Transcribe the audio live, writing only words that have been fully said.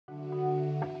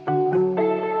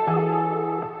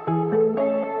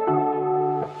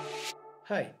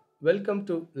Welcome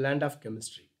to Land of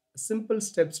Chemistry, simple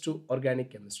steps to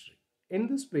organic chemistry. In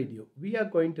this video, we are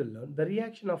going to learn the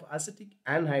reaction of acetic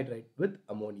anhydride with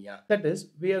ammonia. That is,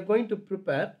 we are going to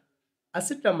prepare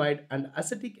acetamide and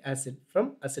acetic acid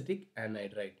from acetic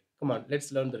anhydride. Come on,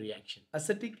 let's learn the reaction.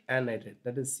 Acetic anhydride,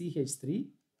 that is CH3,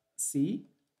 C,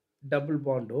 double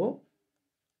bond O,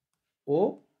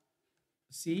 O,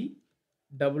 C,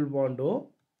 double bond O,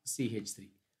 CH3.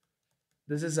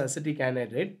 This is acetic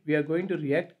anhydride. We are going to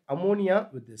react ammonia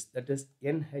with this, that is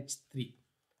NH3.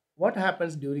 What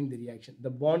happens during the reaction? The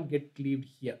bond get cleaved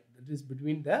here. That is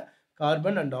between the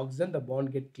carbon and oxygen, the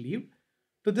bond get cleaved.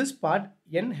 To this part,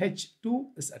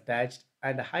 NH2 is attached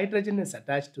and hydrogen is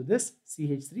attached to this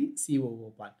CH3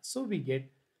 COO part. So we get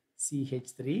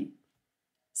CH3,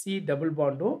 C double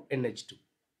bond O, NH2.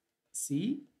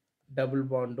 C double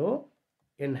bond O,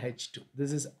 NH2.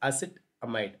 This is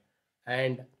acetamide.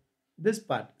 And this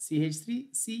part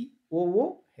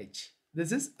CH3COOH.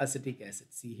 This is acetic acid.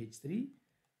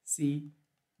 CH3C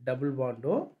double bond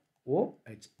OH.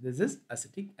 This is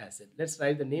acetic acid. Let's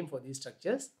write the name for these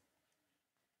structures.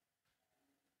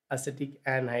 Acetic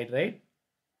anhydride.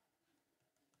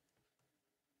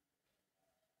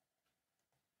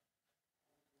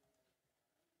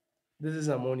 This is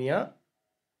ammonia.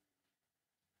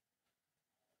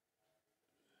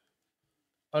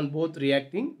 On both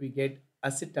reacting, we get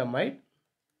acetamide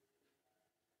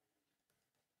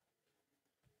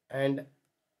and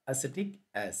acetic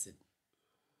acid.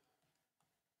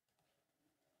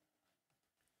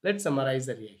 Let's summarize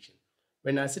the reaction.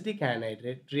 When acetic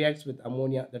anhydride reacts with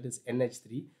ammonia, that is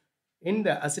NH3, in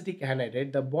the acetic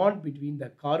anhydride, the bond between the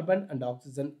carbon and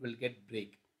oxygen will get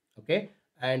break. Okay,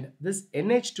 and this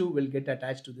NH2 will get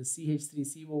attached to the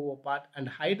CH3COO part, and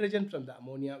hydrogen from the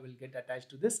ammonia will get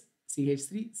attached to this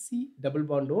CH3C double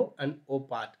bond O and O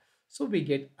part. So we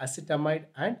get acetamide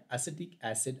and acetic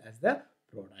acid as the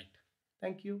product.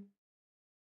 Thank you.